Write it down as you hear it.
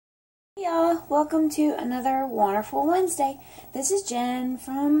Y'all, welcome to another wonderful Wednesday. This is Jen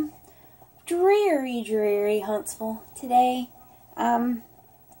from dreary Huntsville today. And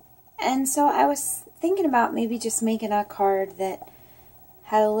so I was thinking about maybe just making a card that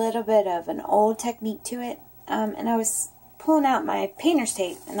had a little bit of an old technique to it. And I was pulling out my painter's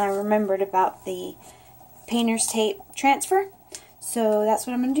tape and I remembered about the painter's tape transfer. So that's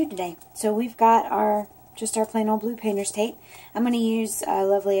what I'm going to do today. So we've got just our plain old blue painter's tape. I'm going to use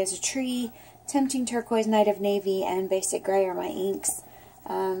Lovely as a Tree, Tempting Turquoise, Night of Navy, and Basic Gray are my inks.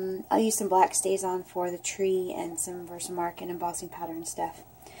 I'll use some black StazOn for the tree and some Versamark and embossing powder and stuff.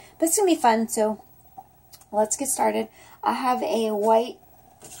 But it's going to be fun, so let's get started. I have a white,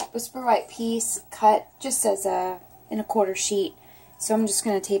 Whisper White piece cut just as in a quarter sheet. So I'm just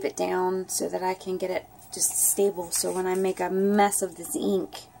going to tape it down so that I can get it just stable. So when I make a mess of this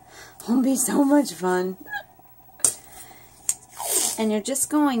ink, it'll be so much fun. And you're just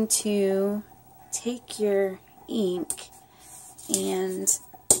going to take your ink and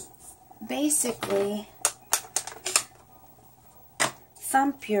basically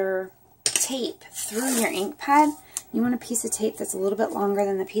thump your tape through your ink pad. You want a piece of tape that's a little bit longer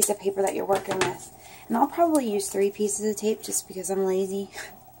than the piece of paper that you're working with. And I'll probably use 3 pieces of tape just because I'm lazy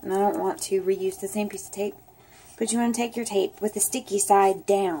and I don't want to reuse the same piece of tape. But you want to take your tape with the sticky side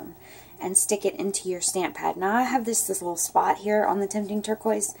down and stick it into your stamp pad. Now I have this little spot here on the Tempting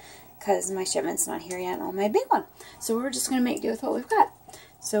Turquoise because my shipment's not here yet on my big one. So we're just going to make do with what we've got.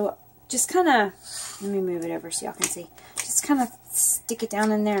 So just kind of, let me move it over so y'all can see. Just kind of stick it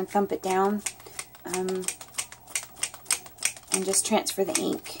down in there and thump it down. And just transfer the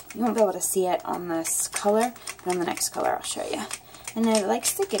ink. You won't be able to see it on this color, but on the next color I'll show you. And then like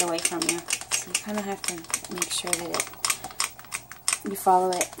stick it away from you. So you kind of have to make sure that you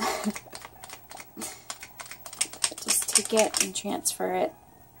follow it. Just take it and transfer it.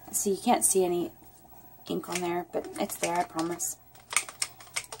 So you can't see any ink on there, but it's there, I promise.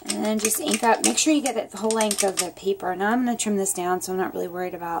 And then just ink up. Make sure you get the whole length of the paper. Now I'm going to trim this down, so I'm not really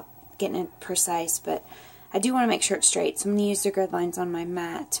worried about getting it precise, but I do want to make sure it's straight. So I'm going to use the grid lines on my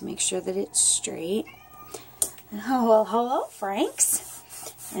mat to make sure that it's straight. Oh, well, hello, Franks.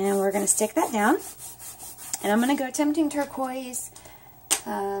 And we're going to stick that down. And I'm going to go Tempting Turquoise,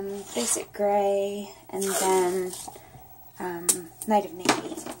 Basic Gray, and then Night of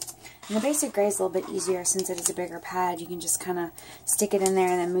Navy. And the Basic Gray is a little bit easier since it is a bigger pad. You can just kind of stick it in there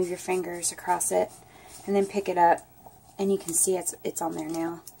and then move your fingers across it and then pick it up. And you can see it's on there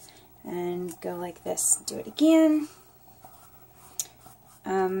now. And go like this. Do it again.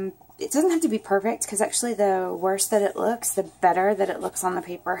 It doesn't have to be perfect because actually the worse that it looks, the better that it looks on the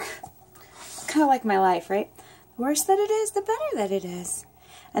paper. Kind of like my life, right? The worse that it is, the better that it is.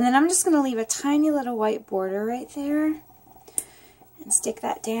 And then I'm just going to leave a tiny little white border right there. And stick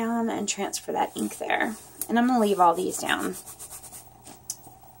that down and transfer that ink there. And I'm going to leave all these down.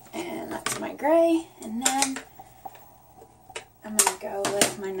 And that's my gray. And then I'm going to go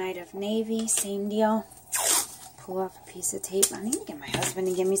with my Night of Navy. Same deal. Pull off a piece of tape. I need to get my husband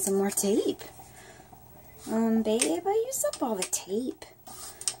to give me some more tape. Babe, I used up all the tape.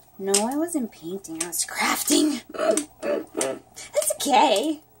 No, I wasn't painting. I was crafting. That's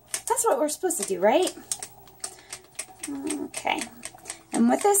okay. That's what we're supposed to do, right? Okay. And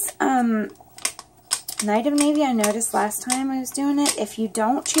with this Night of Navy, I noticed last time I was doing it, if you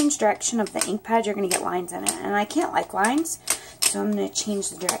don't change direction of the ink pad, you're going to get lines in it. And I can't like lines, so I'm going to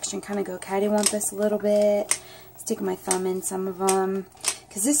change the direction. Kind of go cattywampus a little bit. Stick my thumb in some of them.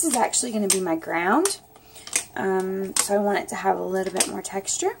 Because this is actually going to be my ground. So I want it to have a little bit more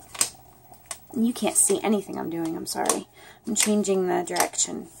texture. And you can't see anything I'm doing, I'm sorry. I'm changing the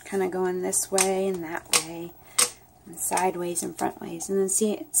direction. Kind of going this way and that way. And sideways and front ways. And then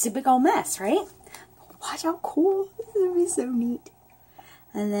see, it's a big old mess, right? Watch how cool. This is going to be so neat.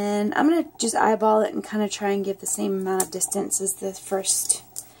 And then I'm going to just eyeball it and kind of try and give the same amount of distance as the first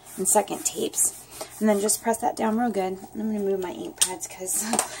and second tapes. And then just press that down real good. I'm going to move my ink pads because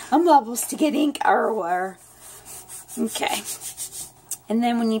I'm liable to get ink everywhere. Okay. And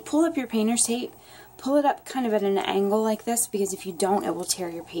then when you pull up your painter's tape, pull it up kind of at an angle like this because if you don't, it will tear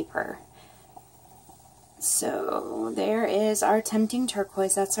your paper. So there is our Tempting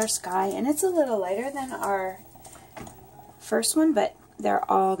Turquoise. That's our sky. And it's a little lighter than our first one, but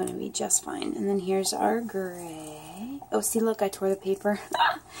they're all going to be just fine. And then here's our gray. Oh, see, look, I tore the paper.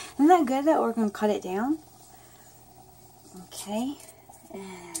 Isn't that good that we're going to cut it down? Okay.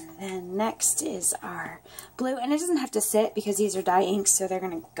 And then next is our blue. And it doesn't have to sit because these are dye inks, so they're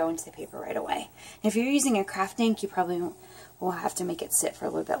going to go into the paper right away. And if you're using a craft ink, you probably will have to make it sit for a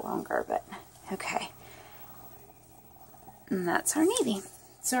little bit longer, but okay. And that's our navy.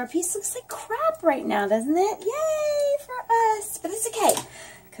 So our piece looks like crap right now, doesn't it? Yay for us! But it's okay,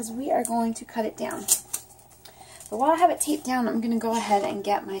 because we are going to cut it down. But while I have it taped down, I'm going to go ahead and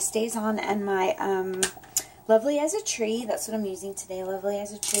get my StazOn and my Lovely as a Tree. That's what I'm using today, Lovely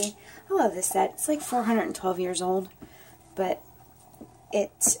as a Tree. I love this set. It's like 412 years old, but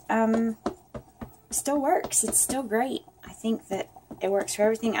it still works. It's still great. I think that it works for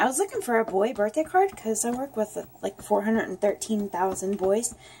everything. I was looking for a boy birthday card because I work with like 413,000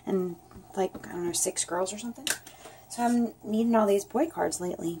 boys and like, I don't know, 6 girls or something. So I'm needing all these boy cards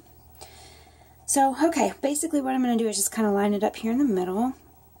lately. So, okay, basically what I'm going to do is just kind of line it up here in the middle.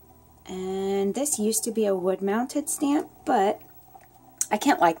 And this used to be a wood-mounted stamp, but I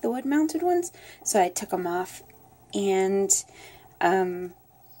can't like the wood-mounted ones, so I took them off and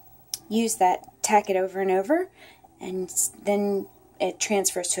used that, tack it over and over, and then it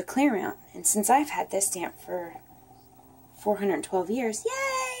transfers to a clear mount. And since I've had this stamp for 412 years,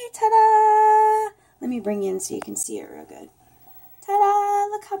 yay, ta-da! Let me bring you in so you can see it real good. Ta-da!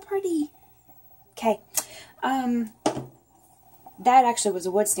 Look how pretty. Okay, that actually was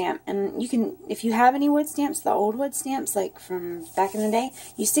a wood stamp, and you can, if you have any wood stamps, the old wood stamps, like from back in the day,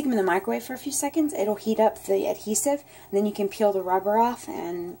 you stick them in the microwave for a few seconds, it'll heat up the adhesive, and then you can peel the rubber off,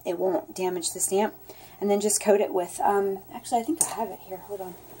 and it won't damage the stamp, and then just coat it with, actually I think I have it here, hold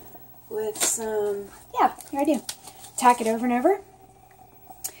on, with some, yeah, here I do, tack it over and over,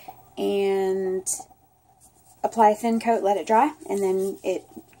 and apply a thin coat, let it dry, and then it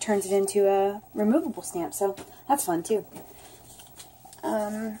turns it into a removable stamp, so that's fun too.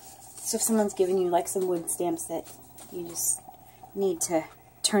 So if someone's giving you like some wood stamps that you just need to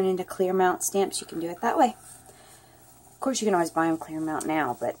turn into clear mount stamps, you can do it that way. Of course you can always buy them clear mount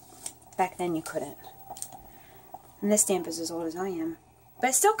now, but back then you couldn't. And this stamp is as old as I am.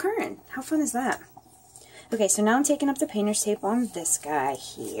 But it's still current. How fun is that? Okay, so now I'm taking up the painter's tape on this guy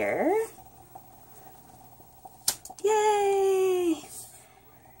here. Yay!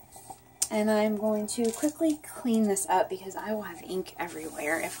 And I'm going to quickly clean this up because I will have ink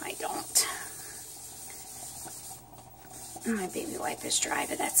everywhere if I don't. My baby wipe is dry,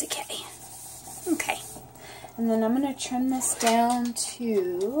 but that's okay. Okay. And then I'm going to trim this down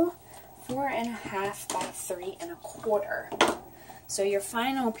to 4.5 by 3.25. So your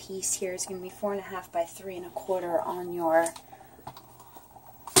final piece here is going to be 4.5 by 3.25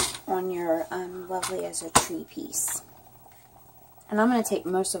 on your Lovely as a Tree piece. And I'm going to take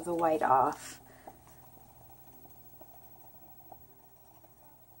most of the white off.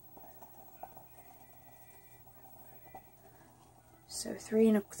 So this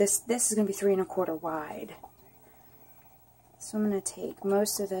is going to be 3.25 wide. So I'm going to take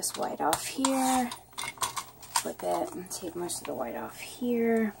most of this white off here, flip it, and take most of the white off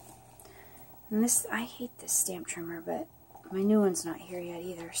here. And this, I hate this stamp trimmer, but my new one's not here yet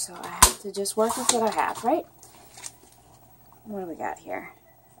either, so I have to just work with what I have, right? What do we got here?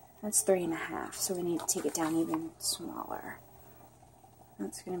 That's 3.5, so we need to take it down even smaller.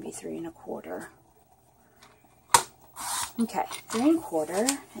 That's going to be 3.25. Okay,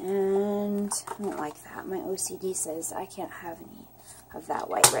 3.25, and I don't like that. My OCD says I can't have any of that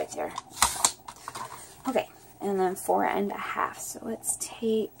white right there. Okay, and then 4.5. So let's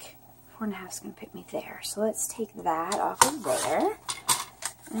take, 4.5 is going to pick me there. So let's take that off of there,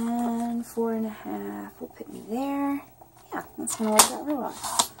 and 4.5 will put me there. Yeah, that's going to work out real well.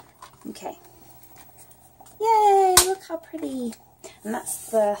 Okay. Yay, look how pretty. And that's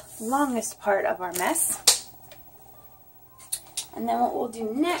the longest part of our mess. And then what we'll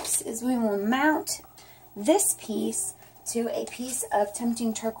do next is we will mount this piece to a piece of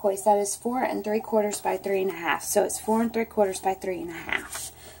Tempting Turquoise that is 4.75 by 3.5. So it's 4.75 by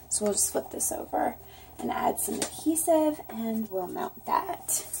 3.5. So we'll just flip this over and add some adhesive and we'll mount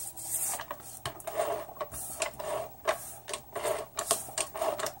that.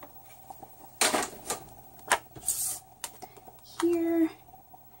 Here,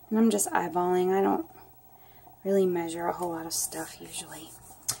 and I'm just eyeballing. I don't really measure a whole lot of stuff usually.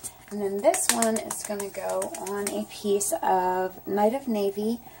 And then this one is going to go on a piece of Night of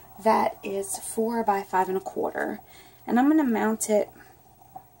Navy that is 4 by 5.25, and I'm going to mount it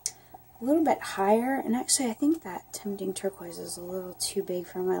a little bit higher. And actually I think that Tempting Turquoise is a little too big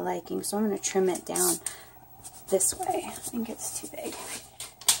for my liking, so I'm going to trim it down this way. I think it's too big.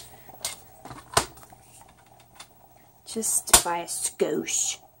 Just by a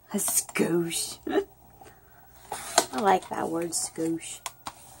skosh. A skosh. I like that word, skosh.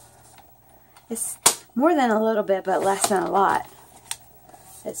 It's more than a little bit, but less than a lot.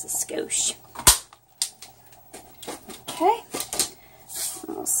 It's a skosh. Okay.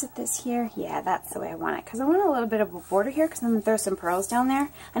 we'll sit this here. Yeah, that's the way I want it, because I want a little bit of a border here, because I'm going to throw some pearls down there.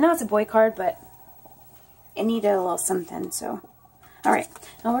 I know it's a boy card, but it needed a little something, so. Alright,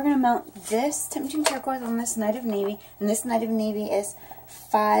 now we're going to mount this Tempting Turquoise on this Night of Navy, and this Night of Navy is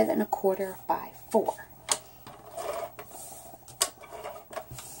 5 1/4 by 4.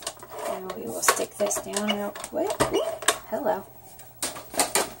 And we will stick this down real quick. Ooh, hello.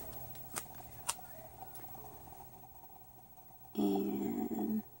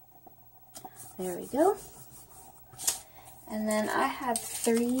 And there we go. And then I have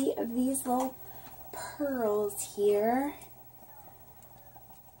 3 of these little pearls here.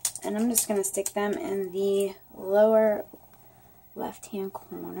 And I'm just going to stick them in the lower left-hand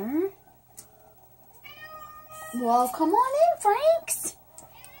corner. Well, come on in, Franks.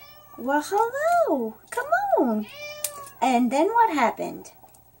 Well, hello. Come on. And then what happened?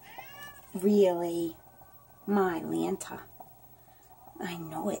 Really? My Lanta. I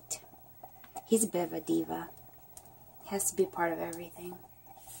know it. He's a bit of a diva. He has to be part of everything.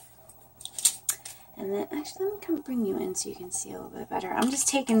 And then, actually, let me come bring you in so you can see a little bit better. I'm just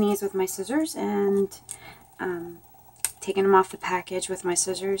taking these with my scissors and taking them off the package with my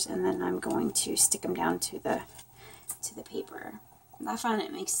scissors, and then I'm going to stick them down to the paper. I find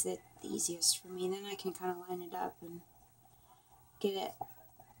it makes it the easiest for me. Then I can kind of line it up and get it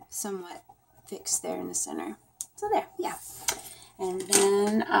somewhat fixed there in the center. So there, yeah. And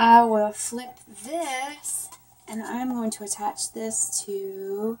then I will flip this, and I'm going to attach this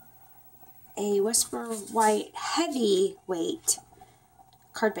to a Whisper White heavyweight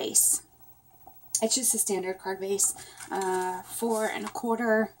card base. It's just a standard card base, 4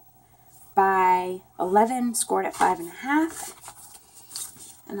 1/4 by 11, scored at 5 1/2.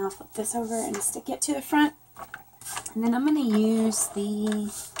 And I'll flip this over and stick it to the front. And then I'm going to use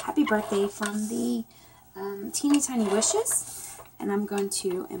the Happy Birthday from the Teeny Tiny Wishes. And I'm going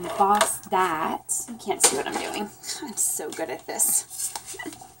to emboss that. You can't see what I'm doing. I'm so good at this.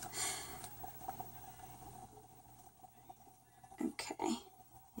 Okay,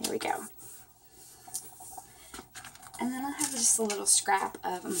 there we go. And then I have just a little scrap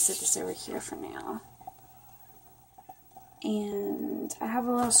of, I'm going to set this over here for now. And I have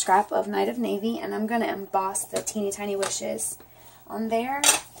a little scrap of Night of Navy, and I'm going to emboss the Teeny Tiny Wishes on there.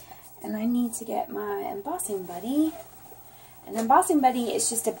 And I need to get my embossing buddy. An embossing buddy is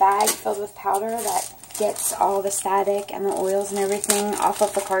just a bag filled with powder that gets all the static and the oils and everything off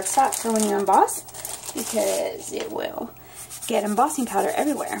of the cardstock for when you emboss, because it will get embossing powder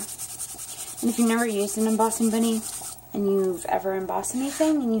everywhere. And if you've never used an embossing buddy and you've ever embossed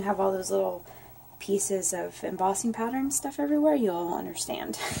anything and you have all those little pieces of embossing powder and stuff everywhere, you'll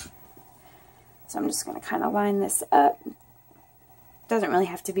understand. So I'm just going to kind of line this up. Doesn't really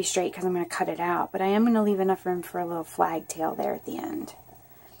have to be straight because I'm going to cut it out, but I am going to leave enough room for a little flag tail there at the end.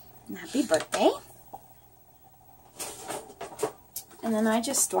 And happy birthday. And then I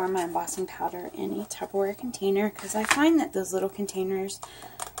just store my embossing powder in a Tupperware container, because I find that those little containers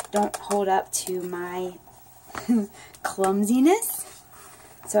don't hold up to my clumsiness.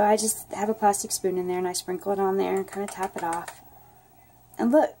 So I just have a plastic spoon in there and I sprinkle it on there and kind of tap it off.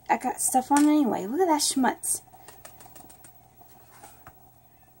 And look, I got stuff on it anyway. Look at that schmutz.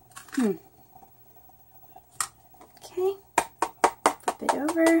 Okay, flip it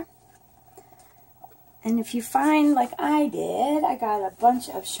over. And if you find, like I did, I got a bunch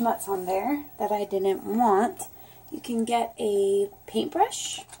of schmutz on there that I didn't want, you can get a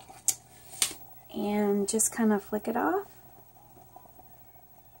paintbrush and just kind of flick it off.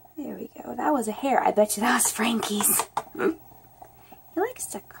 There we go. That was a hair. I bet you that was Frankie's. He likes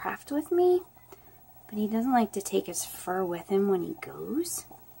to craft with me, but he doesn't like to take his fur with him when he goes.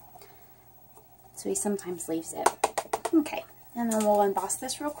 So he sometimes leaves it. Okay, and then we'll emboss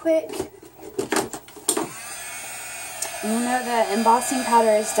this real quick. And you know the embossing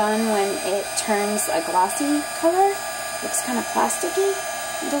powder is done when it turns a glossy color. Looks kind of plasticky.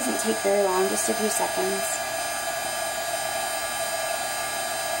 It doesn't take very long, just a few seconds.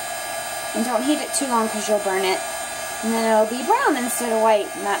 And don't heat it too long because you'll burn it. And then it'll be brown instead of white,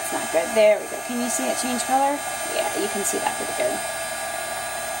 and that's not good. There we go. Can you see it change color? Yeah, you can see that pretty good.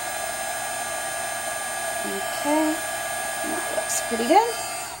 Okay, and that looks pretty good.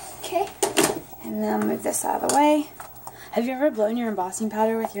 Okay, and then I'll move this out of the way. Have you ever blown your embossing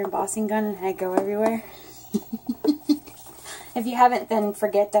powder with your embossing gun and had it go everywhere? If you haven't, then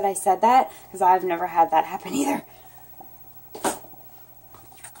forget that I said that, because I've never had that happen either.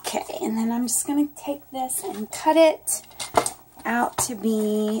 Okay, and then I'm just going to take this and cut it out to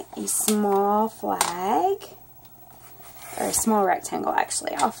be a small flag, or a small rectangle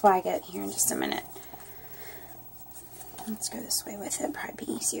actually. I'll flag it here in just a minute. Let's go this way with it, probably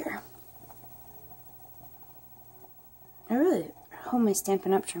be easier. I really hope my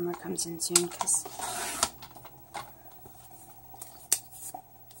Stampin' Up! Trimmer comes in soon, because...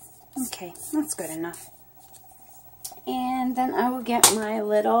 Okay, that's good enough. And then I will get my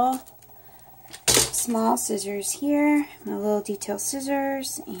little small scissors here, my little detail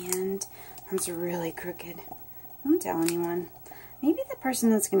scissors, and one's really crooked. Don't tell anyone. Maybe the person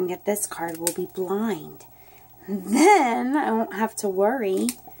that's going to get this card will be blind. Then I won't have to worry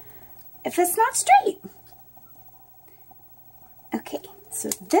if it's not straight. Okay, so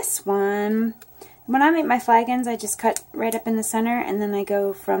this one, when I make my flag ends, I just cut right up in the center, and then I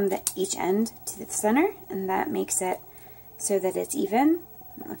go from each end to the center, and that makes it so that it's even.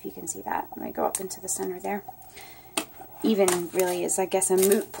 I don't know if you can see that when I go up into the center there. Even really is, I guess, a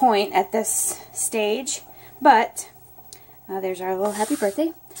moot point at this stage, but there's our little happy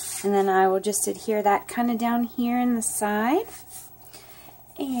birthday. And then I will just adhere that kind of down here in the side.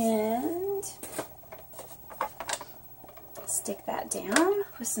 And stick that down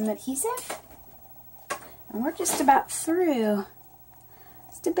with some adhesive. And we're just about through. I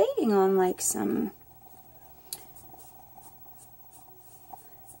was debating on like some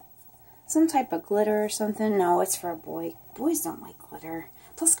type of glitter or something. No, it's for a boy. Boys don't like glitter.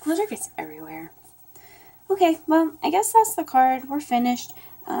 Plus glitter gets everywhere. Okay, well, I guess that's the card. We're finished.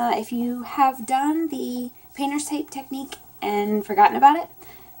 If you have done the painter's tape technique and forgotten about it,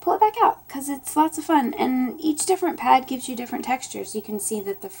 pull it back out, because it's lots of fun. And each different pad gives you different textures. You can see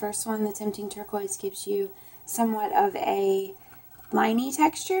that the first one, the Tempting Turquoise, gives you somewhat of a liney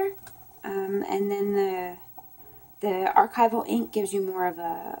texture. And then the Archival ink gives you more of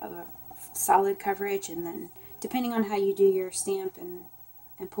a solid coverage. And then depending on how you do your stamp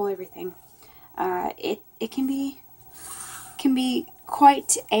and pull everything, it can be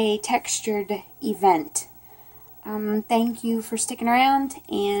quite a textured event. Thank you for sticking around,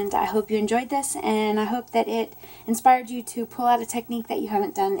 and I hope you enjoyed this, and I hope that it inspired you to pull out a technique that you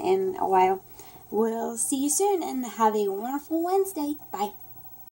haven't done in a while. We'll see you soon, and have a wonderful Wednesday. Bye.